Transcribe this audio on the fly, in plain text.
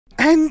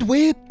And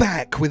we're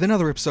back with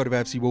another episode of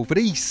FC Wolford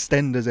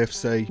EastEnders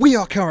FC. We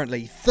are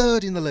currently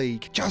third in the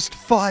league, just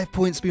 5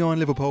 points behind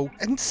Liverpool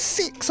and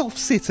 6 off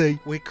City.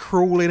 We're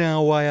crawling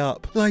our way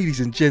up.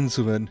 Ladies and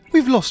gentlemen,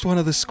 we've lost one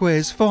of the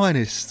square's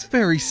finest.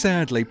 Very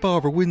sadly,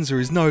 Barbara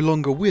Windsor is no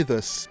longer with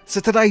us. So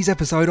today's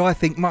episode, I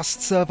think,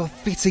 must serve a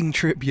fitting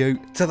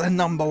tribute to the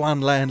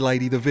 #1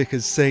 landlady the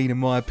Vicar's seen, in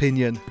my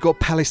opinion. We've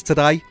got Palace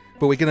today,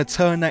 but we're going to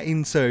turn that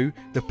into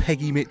the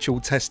Peggy Mitchell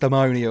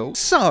testimonial.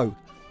 So,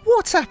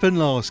 what's happened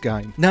last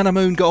game? Nana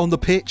Moon got on the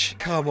pitch.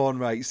 Come on,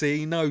 mate. See,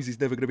 he knows he's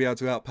never going to be able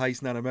to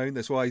outpace Nana Moon.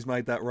 That's why he's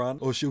made that run.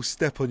 Or she'll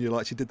step on you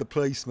like she did the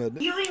policeman.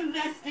 You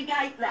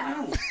investigate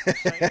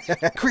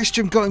that.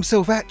 Christian got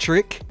himself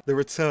hat-trick. The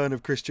return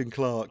of Christian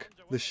Clark,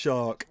 the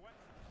shark.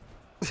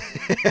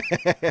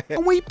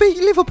 And we beat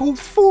Liverpool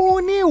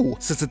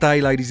 4-0. So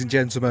today, ladies and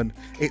gentlemen,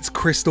 it's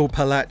Crystal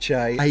Palace,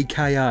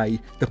 aka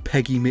the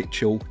Peggy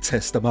Mitchell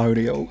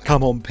testimonial.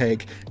 Come on,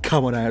 Peg.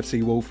 Come on,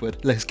 AFC Wolford.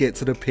 Let's get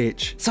to the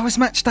pitch. So it's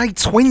match day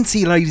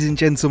 20, ladies and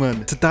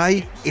gentlemen.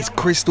 Today, it's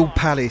Crystal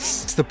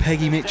Palace. It's the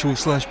Peggy Mitchell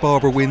 /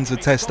 Barbara Windsor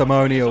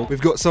testimonial.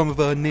 We've got some of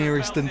her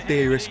nearest and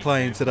dearest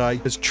playing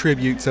today as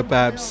tribute to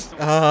Babs.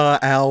 Ah,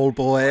 Owl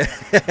Boy.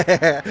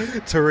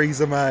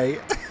 Theresa May.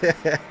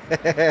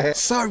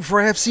 So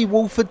for FC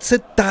Wolford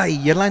today,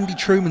 Yolandi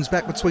Truman's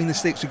back between the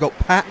sticks. We've got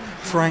Pat,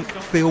 Frank,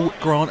 Phil,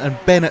 Grant and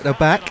Ben at the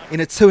back. In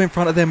a 2 in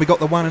front of them, we've got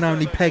the one and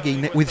only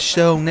Peggy with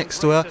Cheryl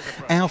next to her.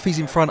 Alfie's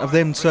in front of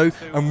them too,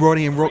 and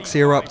Ronnie and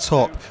Roxy are up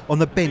top. On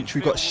the bench,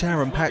 we've got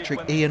Sharon, Patrick,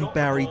 Ian,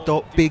 Barry,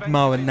 Dot, Big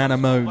Mo and Nana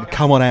Moon.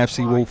 Come on,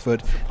 AFC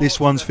Wolford. This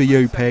one's for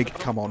you, Peg.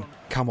 Come on,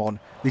 come on.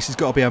 This has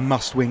got to be a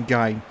must-win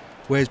game.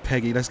 Where's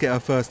Peggy? Let's get her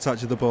first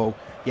touch of the ball.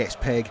 Yes,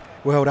 Peg.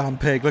 Well done,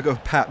 Peg. Look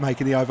at Pat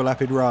making the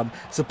overlapping run,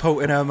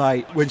 supporting her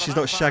mate when she's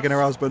not shagging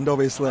her husband,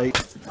 obviously.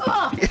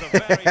 Come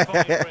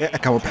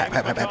on,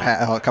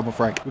 Pat. Oh, come on,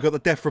 Frank. We've got the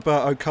deaf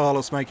Roberto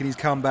Carlos making his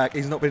comeback.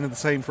 He's not been in the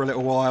team for a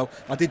little while.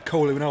 I did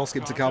call him and ask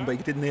him to come, but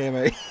he didn't hear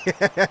me.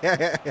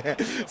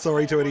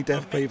 Sorry to any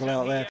deaf people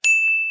out there.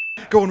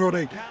 Go on,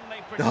 Ronnie.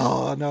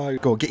 Oh, no.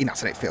 Go on, get your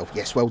nuts on it, Phil.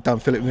 Yes, well done,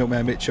 Philip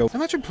Milkman Mitchell.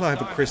 Imagine playing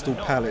for Crystal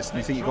Palace and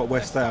you think you've got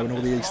West Ham and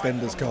all the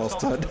EastEnders cast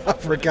turned up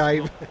for a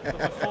game.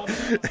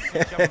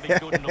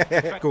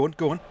 Go on.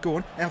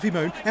 Alfie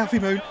Moon. Alfie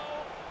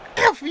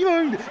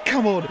Moon!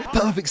 Come on!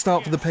 Perfect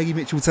start for the Peggy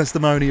Mitchell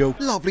testimonial.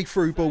 Lovely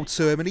through ball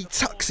to him and he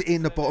tucks it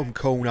in the bottom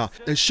corner.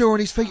 As sure on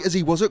his feet as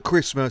he was at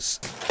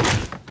Christmas.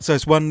 So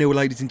it's 1-0,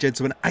 ladies and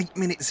gentlemen. 8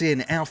 minutes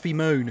in. Alfie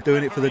Moon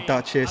doing it for the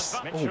Duchess.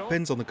 Oh,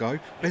 Ben's on the go.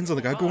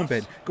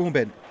 Go on,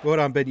 Ben. Well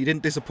done, Ben. You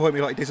didn't disappoint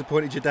me like you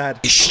disappointed your dad.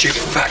 You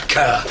stupid fat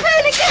car.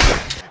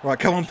 Right,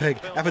 come on, Peg.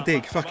 Have a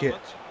dig. Fuck it.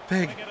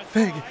 Peg.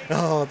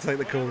 Oh, I'll take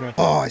the corner.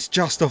 Oh, it's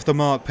just off the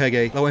mark,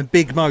 Peggy. Like when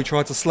Big Mo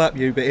tried to slap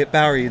you, but hit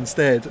Barry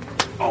instead.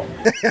 Oh.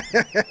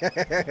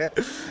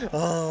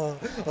 Oh,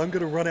 I'm going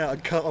to run out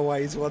of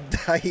cutaways one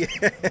day.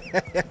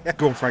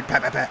 Go on, Frank.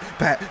 Pat.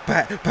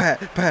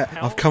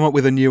 I've come up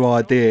with a new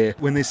idea.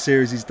 When this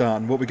series is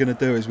done, what we're going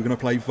to do is we're going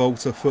to play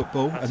Volta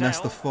football, and that's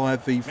the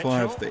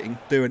 5v5 thing.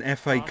 Do an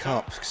FA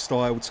Cup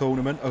style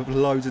tournament of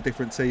loads of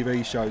different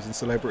TV shows and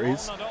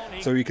celebrities.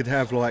 So you could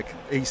have like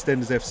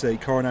EastEnders FC,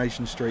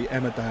 Coronation Street,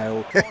 Emmerdale.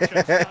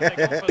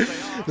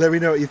 Let me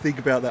know what you think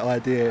about that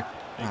idea.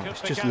 Oh,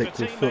 it's just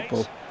liquid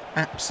football.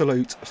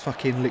 Absolute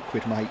fucking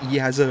liquid, mate.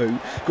 Yazoo.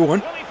 Go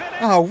on.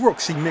 Oh,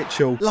 Roxy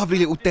Mitchell. Lovely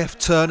little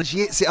deft turn, and she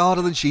hits it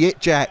harder than she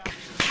hit Jack.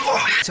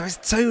 So it's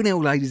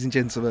 2-0, ladies and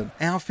gentlemen.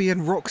 Alfie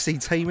and Roxy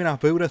teaming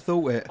up. Who would have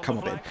thought it? Come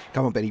on,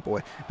 Benny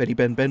boy.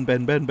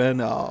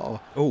 Ben. Oh,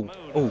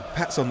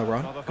 Pat's on the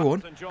run. Go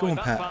on,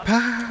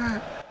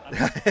 Pat.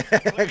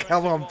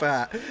 Come on,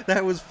 Pat.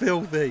 That was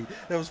filthy.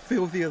 That was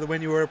filthier than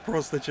when you were a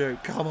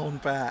prostitute. Come on,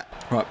 Pat.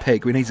 Right,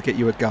 Peg, we need to get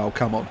you a goal.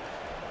 Come on,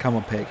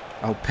 Peg.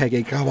 Oh,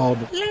 Peggy, come on.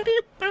 Let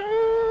it burn.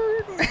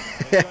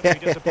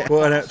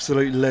 What an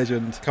absolute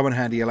legend. Come on,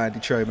 handy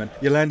Yolandi Truman.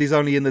 Yolandi's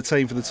only in the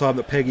team for the time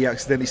that Peggy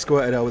accidentally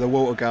squirted her with a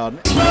water gun.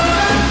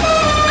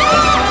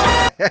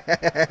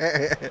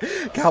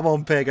 Come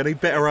on, Peg. I need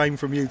better aim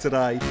from you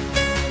today.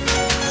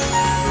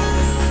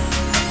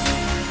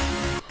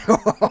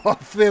 Oh,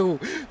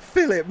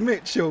 Philip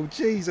Mitchell,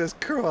 Jesus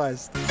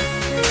Christ.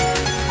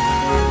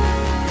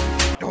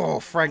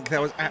 Oh, Frank,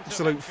 that was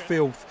absolute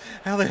filth.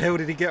 How the hell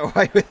did he get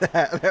away with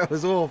that? That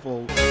was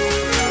awful.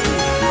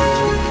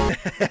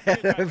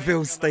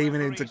 Phil's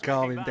steaming him to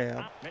calm him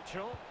down.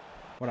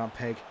 Well done,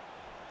 Peg.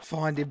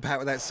 Find him, Pat,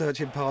 with that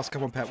searching pass.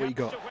 Come on, Pat, what you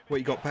got?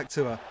 Back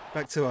to her.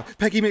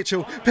 Peggy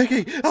Mitchell.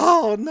 Peggy.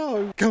 Oh,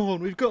 no. Come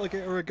on, we've got to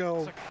get her a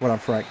goal. Well done,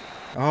 Frank.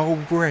 Oh,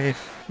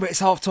 breath. But it's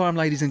half-time,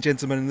 ladies and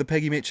gentlemen, in the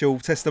Peggy Mitchell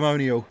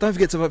testimonial. Don't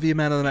forget to vote for your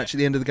man of the match at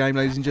the end of the game,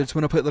 ladies and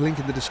gentlemen. I'll put the link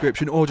in the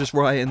description, or just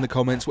write it in the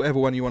comments. Whatever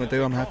one you want to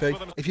do, I'm happy.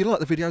 If you like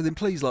the video, then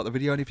please like the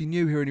video. And if you're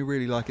new here and you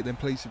really like it, then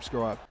please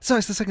subscribe. So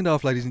it's the second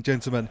half, ladies and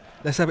gentlemen.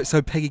 Let's have it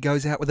so Peggy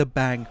goes out with a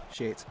bang.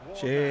 Shit.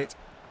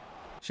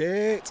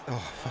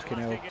 Oh, fucking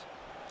hell.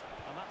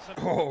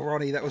 Oh,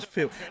 Ronnie, that was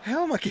Phil.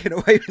 How am I getting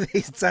away with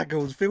these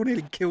tackles? Phil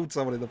nearly killed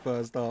someone in the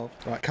first half.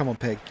 Right, come on,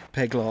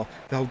 Peglar.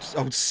 The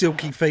old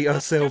silky feet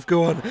herself.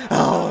 Go on.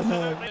 Oh,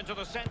 no.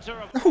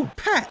 Oh,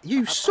 Pat,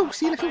 you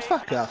saucy little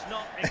fucker.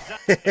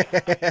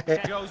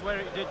 Goes where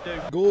it did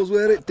do. Goes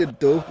where it did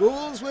do.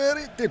 Goes where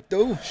it did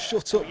do.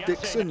 Shut up,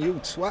 Dixon, you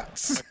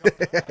twats.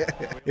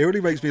 It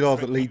really makes me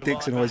laugh that Lee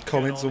Dixon always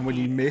comments on when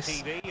you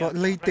miss. Like,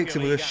 Lee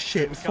Dixon was a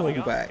shit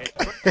fullback.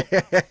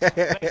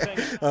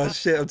 Oh,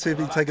 shit, I'm too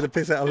busy taking a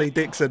piss out of Lee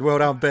Dixon. Well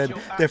done, Ben.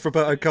 Death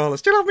Roberto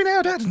Carlos. Do you love me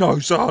now, Dad? No,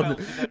 son.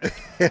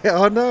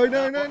 Oh, no,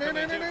 no, no, no, no, no,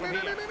 no, no, no, no,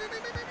 no.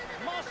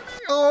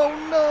 Oh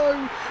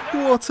no!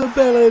 What a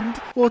bellend!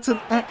 What an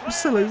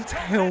absolute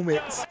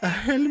helmet! A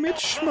helmet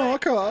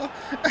schmarker!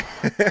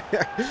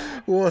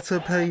 What a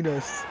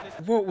penis!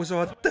 What was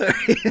I doing?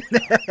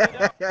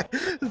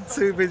 I'm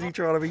too busy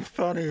trying to be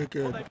funny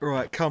again.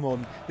 Right, come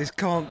on. This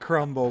can't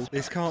crumble.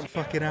 This can't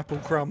fucking apple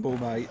crumble,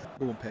 mate.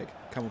 Go on, Peg.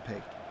 Come on,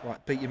 Peg.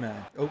 Right, beat your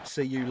man. Oh,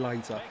 see you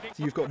later.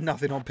 So you've got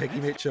nothing on Peggy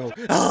Mitchell.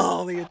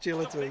 Oh, the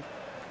agility.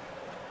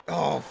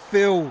 Oh,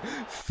 Phil,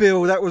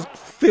 that was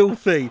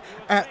filthy.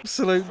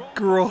 Absolute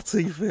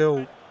grotty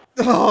Phil.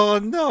 Oh,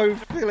 no,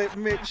 Philip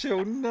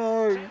Mitchell,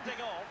 no.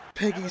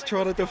 Peggy's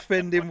trying to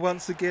defend him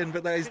once again,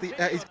 but that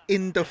is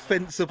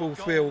indefensible,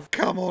 Phil.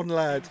 Come on,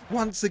 lad.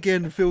 Once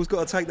again, Phil's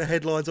got to take the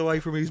headlines away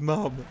from his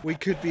mum. We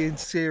could be in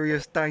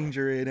serious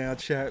danger here now,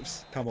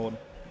 chaps. Come on.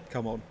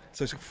 Come on.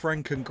 So it's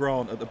Frank and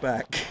Grant at the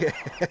back.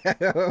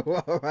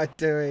 What am I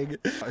doing?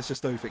 Let's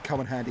just oof it.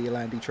 Come on, Handy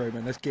Yolandi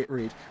Truman. Let's get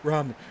rid.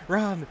 Run,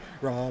 run,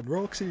 run,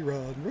 Roxy,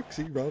 run,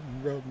 Roxy, run,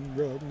 run,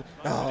 run.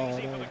 Oh,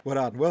 no.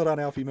 Well done,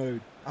 Alfie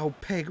Moon. Oh,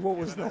 Peg, what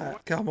was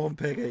that? Come on,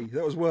 Peggy.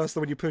 That was worse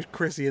than when you pushed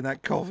Chrissy in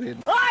that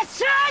coffin. I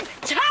said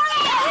tell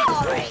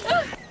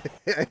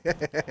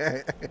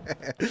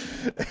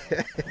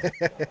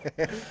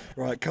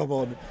Right, come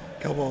on.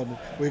 Come on.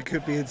 We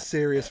could be in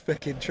serious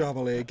fucking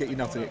trouble here. Get your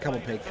nut in it. Come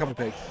on, Peg. Come on,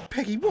 Peg.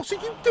 Peggy, what are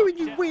you doing,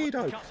 you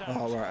weirdo?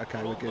 Oh, right,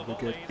 okay, we're good, we're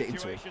good. Get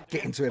into him.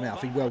 Get into him,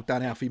 Alfie. Well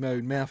done, Alfie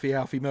Moon. Mouthy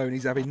Alfie Moon.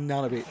 He's having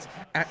none of it.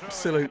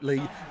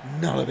 Absolutely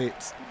none of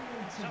it.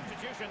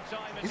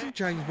 Isn't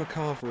James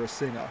McCarthy a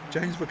singer?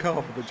 James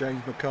McCarthy for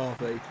James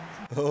McCarthy.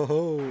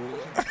 Oh.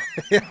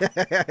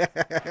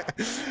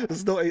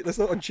 That's not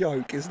a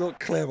joke. It's not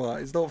clever.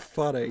 It's not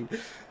funny.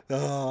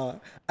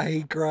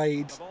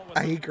 A-grade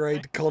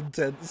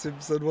content,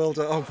 Simpson. Well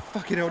done. Oh,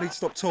 fucking hell, I need to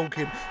stop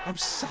talking. I'm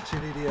such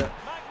an idiot.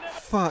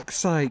 Fuck's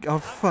sake,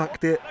 I've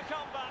fucked it.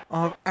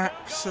 I've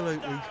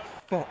absolutely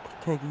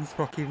fucked Peggy's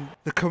fucking...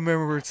 the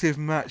commemorative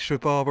match for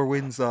Barbara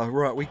Windsor.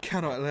 Right, we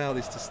cannot allow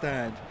this to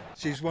stand.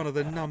 She's one of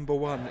the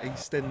 #1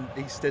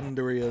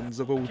 EastEnderians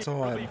of all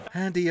time.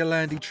 Handy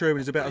Yolandi Truman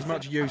is about as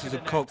much use as a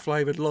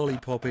cock-flavoured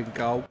lollipop in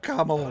goal.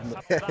 Come on.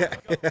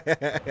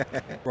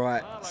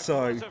 Right,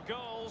 so...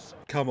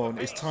 come on,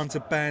 it's time to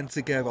band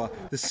together.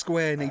 The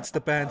square needs to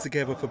band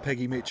together for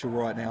Peggy Mitchell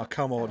right now.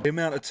 Come on. The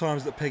amount of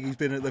times that Peggy's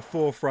been at the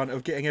forefront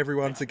of getting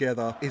everyone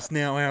together, it's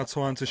now our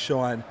time to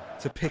shine,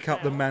 to pick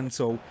up the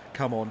mantle.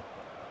 Come on.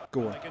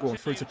 Go on,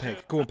 through to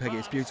Peg. Go on, Peggy,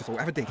 it's beautiful.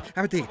 Have a dig,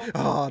 have a dig.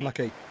 Oh,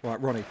 unlucky. Right,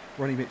 Ronnie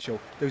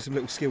Mitchell. Do some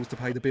little skills to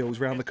pay the bills.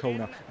 Round the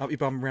corner. Up your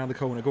bum, round the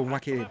corner. Go on,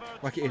 whack it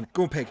in.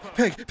 Go on, Peg.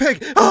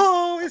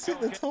 Oh, it's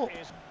at the top.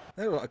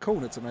 That looked like a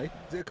corner to me.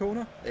 Is it a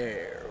corner? No,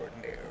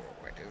 it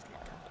is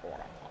not a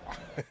corner.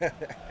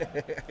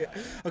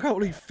 I can't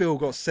believe Phil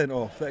got sent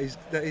off. That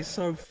is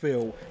so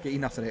Phil. Get your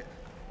nut in it.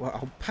 Well,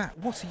 oh, Pat,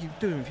 what are you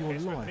doing with your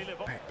life?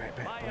 Bet,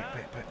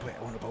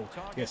 on the ball.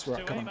 Yes,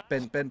 right, come on.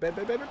 Ben.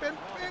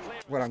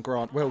 Well done,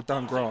 Grant. Well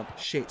done, Grant.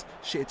 Shit.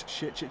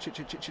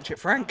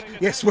 Frank?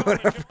 Yes, well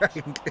done,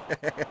 Frank.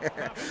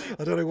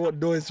 I don't know what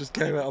noise just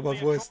came out of my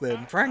voice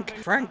then. Frank.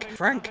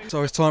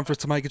 So it's time for us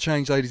to make a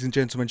change, ladies and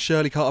gentlemen.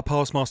 Shirley Carter,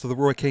 past master, the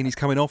Roy Keane, is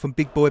coming off, and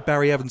big boy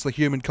Barry Evans, the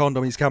human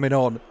condom, is coming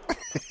on.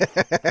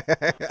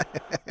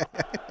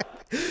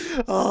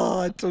 Oh,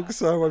 I took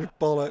so much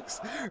bollocks.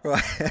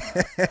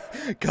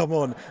 Right, come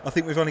on. I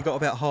think we've only got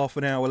about half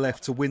an hour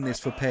left to win this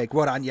for Peg.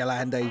 Well done,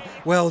 Yolandi.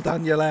 Well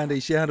done,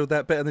 Yolandi. She handled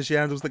that better than she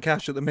handles the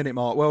cash at the minute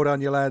mark. Well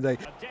done, Yolandi.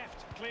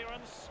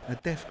 A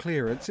deft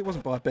clearance? It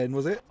wasn't by Ben,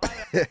 was it?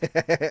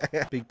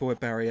 Big boy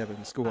Barry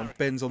Evans. Go on.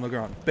 Ben's on the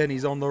run.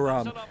 Benny's on the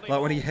run.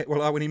 Like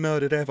when he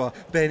murdered Eva.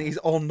 Ben is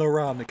on the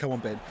run. Come on,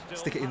 Ben.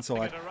 Stick it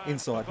inside.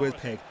 Where's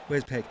Peg?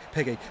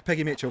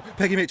 Peggy Mitchell.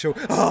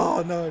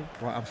 Oh, no.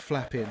 Right, I'm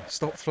flapping.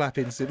 Stop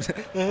flapping,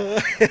 Simpson.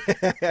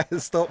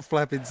 Stop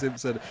flapping,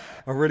 Simpson.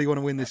 I really want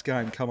to win this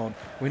game. Come on.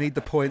 We need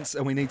the points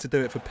and we need to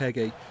do it for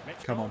Peggy.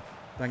 Come on.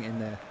 Bang it in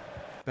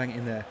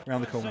there.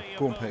 Round the corner.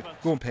 Go on, Peg.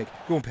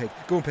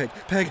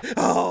 Peg.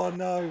 Oh,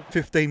 no.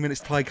 15 minutes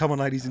to play. Come on,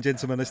 ladies and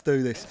gentlemen. Let's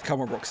do this. Come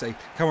on, Roxy.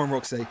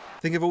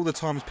 Think of all the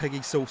times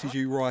Peggy sorted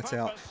you right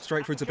out.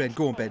 Straight through to Ben.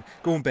 Go on, Ben.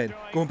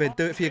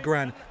 Do it for your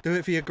gran.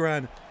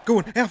 Go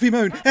on, Alfie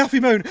Moon.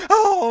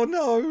 Oh,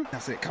 no.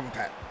 That's it. Come on,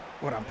 Pat.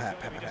 Well done, Pat.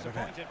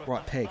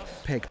 Right,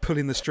 Peg, pull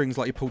in the strings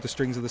like you pulled the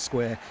strings of the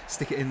square.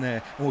 Stick it in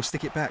there, and we'll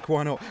stick it back.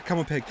 Why not? Come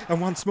on, Peg. And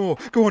once more.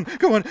 Go on.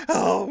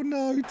 Oh,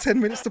 no.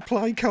 10 minutes to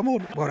play. Come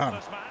on. Well done.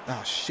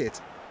 Oh,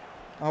 shit.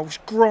 Oh,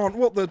 Grant,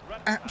 what the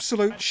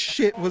absolute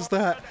shit was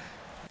that?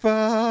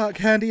 Fuck.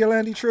 Handy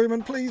Yolandi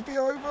Truman, please be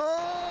over.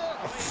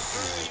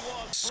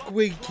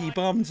 squeaky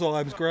bum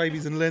times,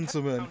 Gravies and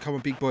Lenterman. Come on,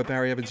 big boy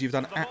Barry Evans, you've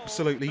done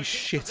absolutely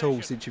shit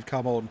all since you've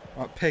come on.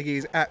 Right, Peggy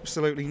is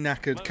absolutely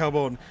knackered. Come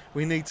on,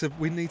 we need to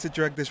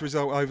drag this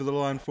result over the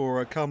line for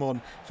her. Come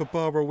on, for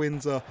Barbara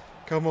Windsor.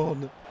 Come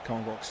on. Come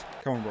on, Rocks.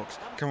 Come on, Rocks.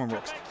 Come on,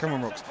 Rocks. Come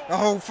on, Rocks.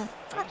 Oh, for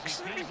fuck's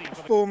sake.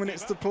 4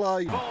 minutes to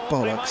play.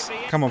 Bollocks.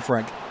 Come on,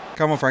 Frank.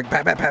 Come on, Frank.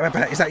 Pat, pat, pat, pat,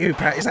 pat. Is that you,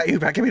 Pat? Is that you,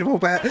 Pat? Give me the ball,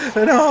 Pat.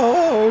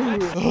 No!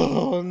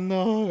 Oh,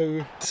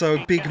 no.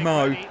 So, Big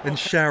Mo and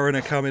Sharon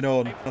are coming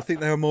on. I think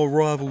they are more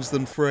rivals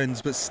than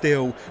friends, but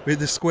still,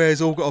 the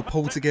squares all got to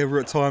pull together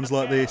at times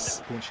like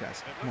this. Come on,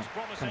 Shaz. Come on.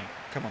 Come on.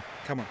 Come on.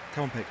 Come on.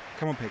 Come on, Peg.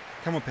 Come on, Peg.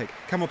 Come on, Peg.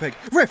 Come on, Peg.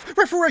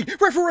 Referee!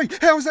 Referee!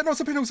 How is that not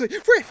a penalty?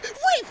 Ref!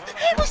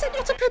 How is that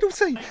not a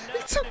penalty? He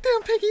took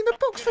down Peggy in the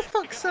box, for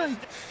fuck's sake.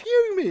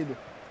 Fuming.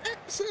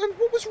 And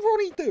what was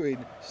Ronnie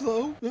doing?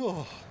 So,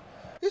 oh.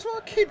 Is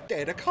my kid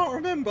dead? I can't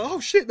remember. Oh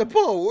shit, the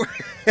ball.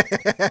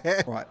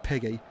 Right,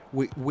 Peggy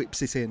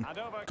whips it in.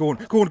 Go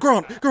on,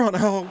 Grant.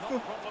 Oh, for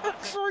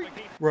fuck's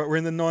sake. Right, we're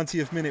in the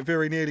 90th minute,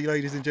 very nearly,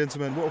 ladies and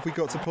gentlemen. What have we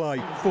got to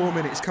play? 4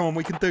 minutes. Come on,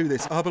 we can do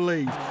this. I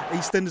believe.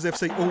 EastEnders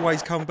FC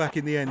always come back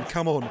in the end.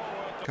 Come on.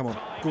 Go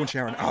on,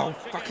 Sharon. Oh,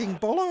 fucking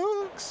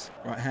bollocks.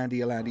 Right, Handy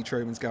Yolandi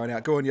Truman's going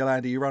out. Go on,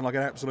 Yolandi, you run like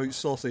an absolute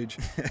sausage.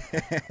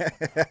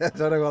 I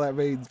don't know what that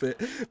means, but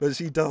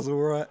she does all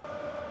right.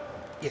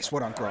 Yes,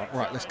 well done, Grant.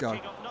 Right, let's go.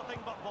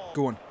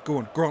 Go on.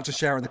 Grant to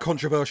Sharon, the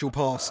controversial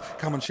pass.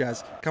 Come on,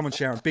 Shaz. Come on,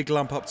 Sharon. Big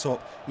lump up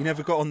top. You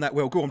never got on that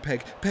well. Go on,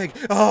 Peg.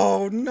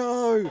 Oh,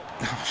 no.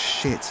 Oh,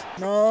 shit.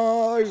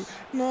 No. One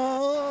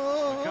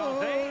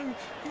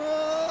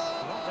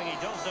thing he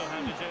does know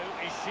how to do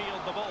is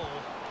shield the ball.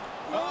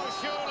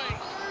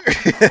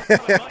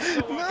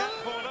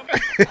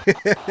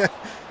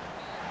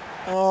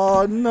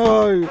 Oh,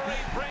 no.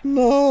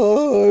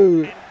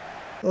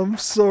 I'm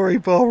sorry,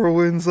 Barbara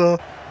Windsor.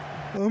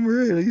 I'm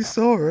really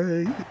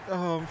sorry.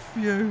 Oh, I'm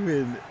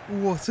fuming.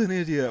 What an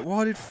idiot.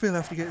 Why did Phil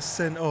have to get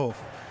sent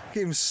off?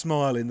 Get him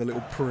smiling, the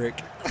little prick.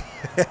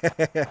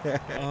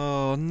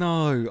 Oh,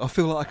 no. I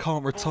feel like I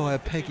can't retire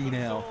Peggy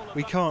now.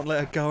 We can't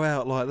let her go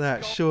out like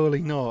that. Surely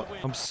not.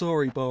 I'm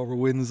sorry, Barbara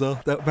Windsor.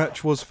 That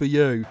match was for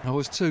you. I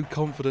was too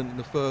confident in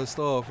the first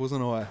half,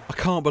 wasn't I? I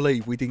can't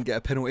believe we didn't get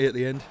a penalty at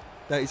the end.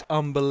 That is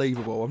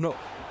unbelievable. I'm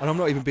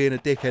not even being a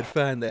dickhead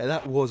fan there.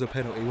 That was a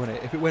penalty, wasn't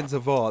it? If it went to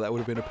VAR, that would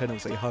have been a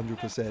penalty,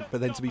 100%. But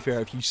then, to be fair,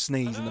 if you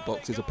sneeze in the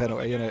box, it's a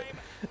penalty, isn't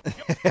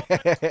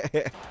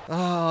it?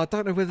 I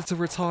don't know whether to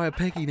retire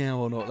Peggy now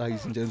or not,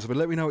 ladies and gentlemen.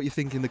 Let me know what you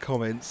think in the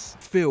comments.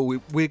 Phil, we're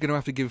going to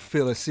have to give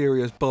Phil a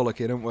serious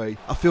bollocking, aren't we?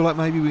 I feel like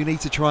maybe we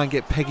need to try and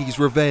get Peggy's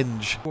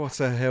revenge.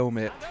 What a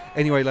helmet.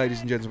 Anyway,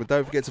 ladies and gentlemen,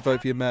 don't forget to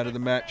vote for your man of the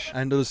match.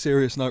 And on a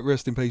serious note,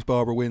 rest in peace,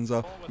 Barbara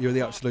Windsor. You're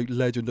the absolute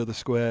legend of the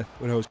square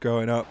when I was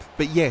growing up.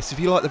 But yes, if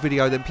you like the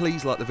video, then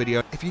please like the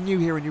video. If you're new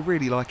here and you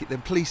really like it,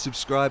 then please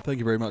subscribe. Thank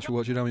you very much for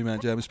watching. I'm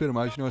YourManJam. It's been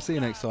emotional. I'll see you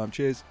next time.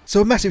 Cheers.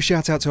 So a massive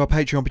shout out to our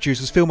Patreon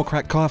producers, Phil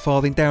McCrack, Kai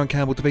Farthing, Darren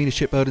Campbell, Davina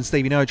Shipbird and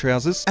Stevie No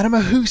Trousers. And a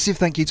massive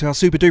thank you to our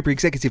super duper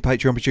executive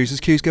Patreon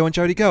producers, Q's Girl and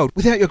Jodie Gold.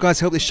 Without your guys'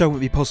 help, this show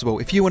wouldn't be possible.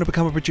 If you want to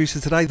become a producer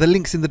today, the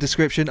link's in the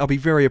description. I'll be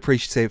very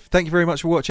appreciative. Thank you very much for watching.